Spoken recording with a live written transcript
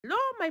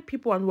my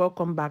people, and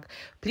welcome back.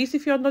 Please,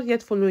 if you're not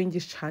yet following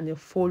this channel,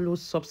 follow,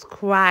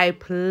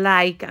 subscribe,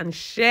 like, and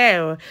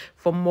share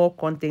for more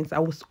content. I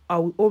will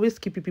always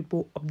keep you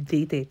people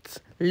updated.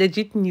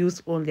 Legit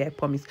news only, I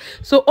promise.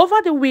 So over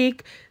the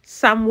week,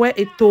 Samuel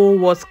Etoo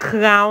was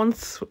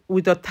crowned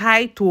with a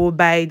title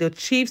by the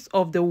chiefs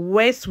of the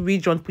West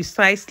region,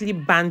 precisely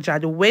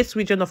Banja, the West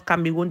region of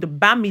Cameroon, the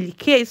Bamili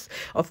case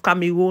of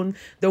Cameroon.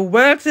 The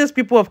wealthiest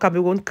people of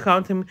Cameroon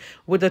crowned him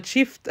with a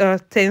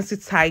chieftaincy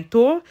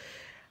title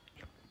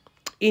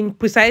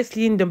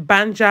precisely in the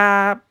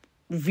Banja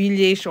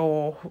village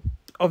or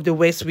of the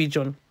West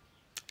region.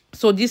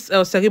 So this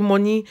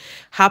ceremony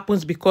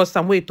happens because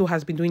Samuel Etoo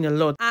has been doing a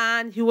lot,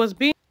 and he was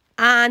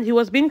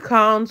being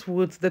crowned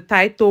with the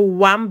title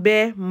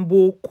Wambe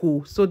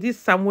Mboko. So this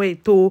Samuel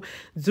Etoo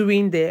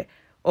during the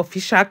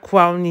official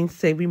crowning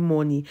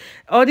ceremony.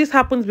 All this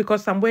happens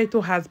because Samuel Etoo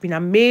has been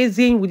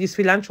amazing with his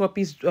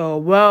philanthropist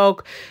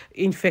work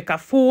in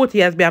Fekafoot. He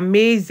has been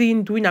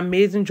amazing, doing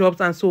amazing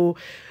jobs, and so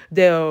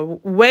the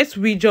West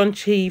region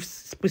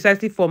chiefs,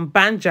 precisely from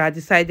Banja,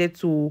 decided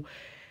to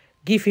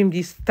give him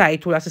this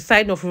title as a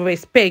sign of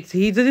respect.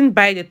 He didn't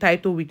buy the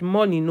title with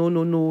money.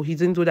 No, he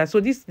didn't do that. So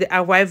this is the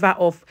arrival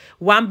of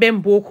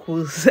Wambe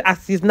Mboko,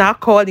 as he's now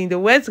called in the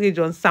West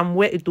region,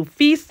 Samuel Etoo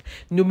Fils,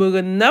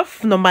 number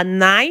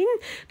 9,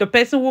 the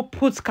person who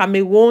puts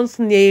Cameroon's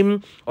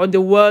name on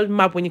the world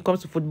map when it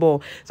comes to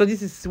football. So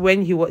this is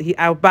when he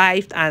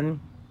arrived, and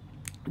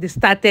they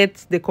started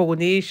the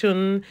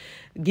coronation,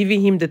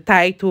 giving him the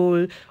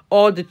title.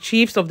 All the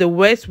chiefs of the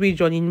West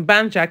region in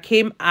Banja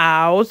came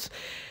out,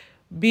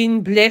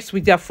 being blessed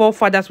with their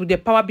forefathers, with their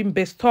power being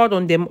bestowed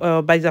on them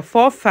by their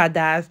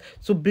forefathers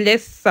to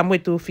bless Samuel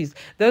Etoo Fils.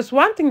 There's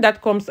one thing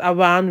that comes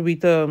around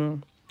with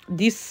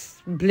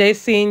this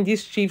blessing,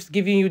 these chiefs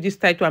giving you this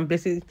title and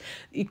blessings.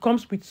 It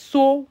comes with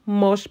so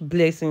much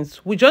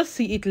blessings. We just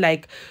see it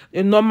like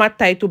a normal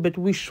title, but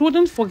we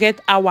shouldn't forget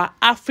our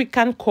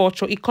African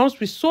culture. It comes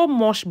with so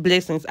much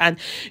blessings, and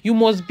you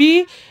must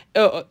be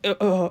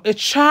a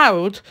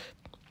child,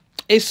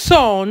 a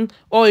son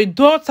or a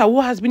daughter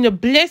who has been a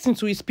blessing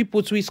to his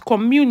people, to his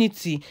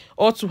community,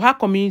 or to her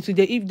community.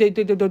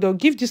 They'll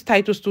give these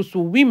titles to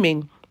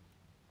women.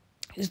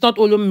 It's not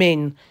only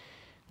men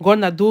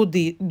gonna do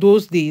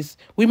those days.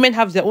 Women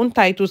have their own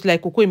titles,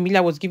 like Coco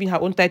Emilia was giving her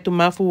own title,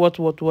 Mafu, what.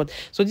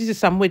 So this is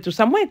Samuel Etoo.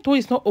 Samuel Etoo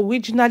is not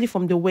originally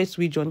from the West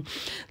region.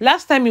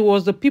 Last time it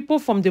was the people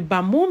from the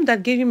Bamum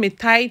that gave him a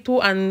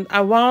title, and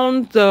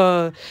around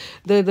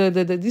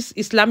this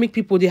Islamic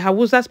people, the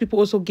Hausas people,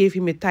 also gave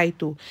him a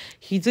title.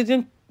 He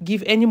didn't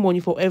give any money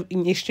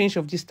in exchange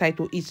of this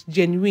title. It's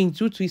genuine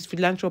due to his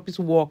philanthropist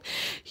work.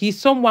 He's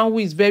someone who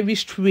is very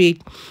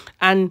straight,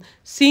 and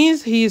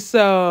since he's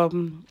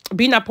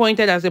been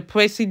appointed as the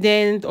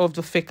president of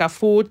the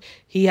Fekafoot,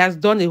 he has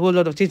done a whole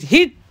lot of things.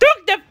 He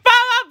took the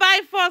power by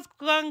force.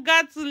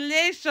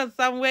 Congratulations,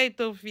 Samuel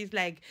Etoo Fils.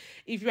 Like,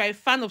 if you are a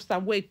fan of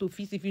Samuel Etoo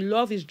Fils, if you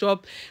love his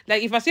job,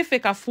 like if I say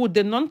Fekafoot,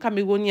 the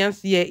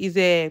non-Cameroonians here is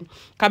a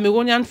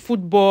Cameroonian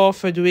Football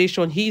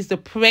Federation. He is the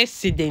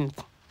president.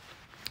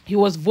 He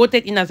was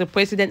voted in as a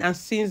president, and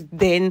since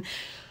then,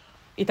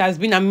 it has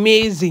been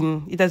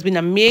amazing. It has been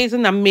amazing.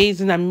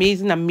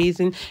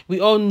 We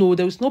all know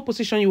there is no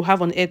position you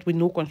have on earth with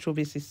no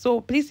controversies. So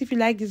please, if you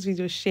like this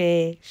video,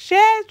 share.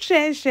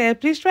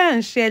 Please try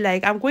and share.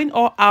 Like, I'm going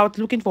all out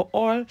looking for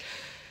all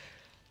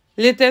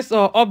latest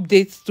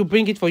updates to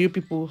bring it for you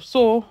people.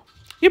 So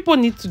people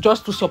need to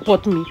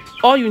support me.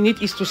 All you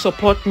need is to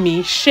support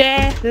me.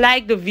 Share,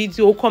 like the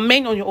video,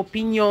 comment on your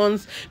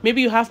opinions.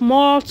 Maybe you have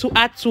more to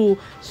add to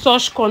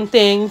such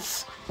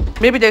contents.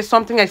 Maybe there's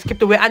something I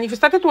skipped away. And if you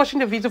started watching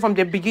the video from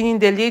the beginning,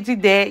 the lady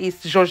there is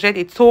Georgette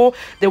Etoo,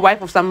 the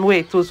wife of Samuel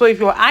Etoo. So if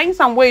you're eyeing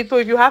Samuel Etoo,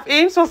 if you have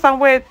aims on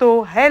Samuel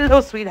Etoo, hello,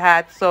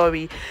 sweetheart.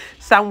 Sorry.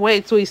 Samuel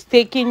Etoo is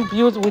taking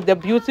beauty with the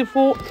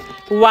beautiful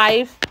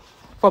wife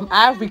from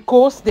Ivory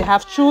Coast. They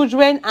have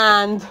children,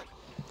 and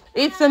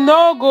it's a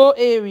no-go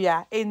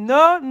area. A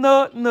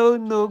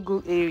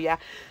no-go area.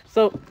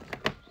 So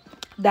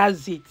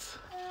that's it.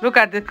 Look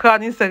at the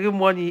crowning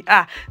ceremony.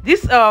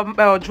 This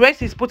dress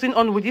he's putting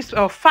on with this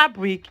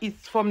fabric is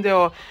from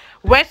the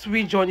West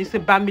region. It's a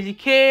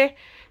Bamileke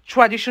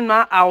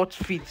traditional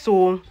outfit.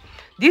 So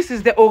this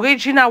is the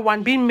original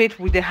one being made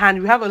with the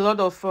hand. We have a lot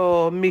of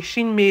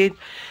machine-made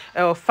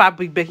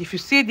fabric, but if you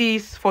see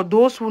this, for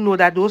those who know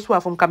that, those who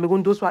are from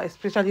Cameroon, those who are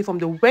especially from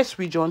the West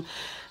region,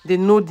 they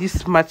know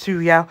this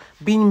material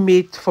being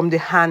made from the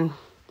hand.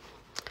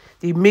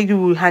 The made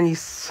with hand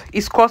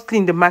is costly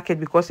in the market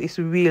because it's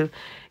real.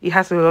 It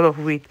has a lot of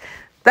weight.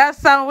 That's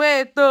Samuel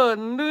Etoo.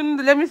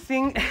 Let me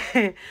sing.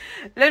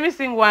 Let me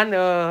sing one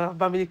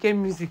Bamileke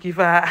music if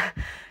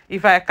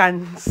I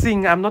can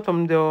sing. I'm not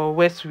from the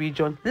West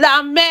region.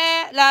 La me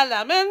la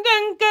la me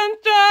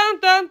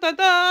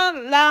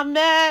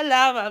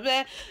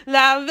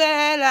la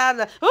me la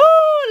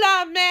ooh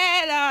la me.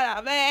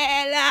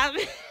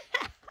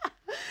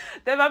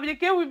 The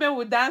Bamileke women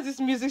will dance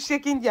this music,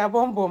 shaking their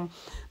bum.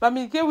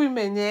 Bamileke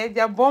women, yeah,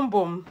 their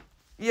bum.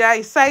 Yeah,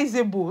 it's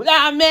sizable.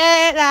 La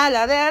me la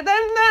la la.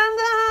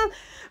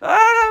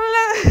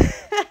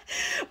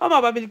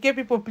 my Bamileke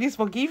people, please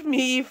forgive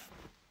me if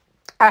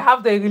I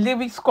have the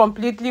lyrics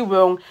completely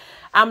wrong.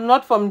 I'm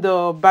not from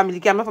the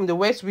Bamileke, I'm not from the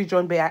West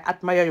region, but I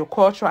admire your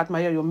culture,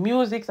 admire your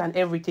music and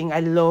everything.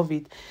 I love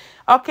it.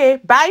 Okay,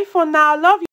 bye for now. Love you.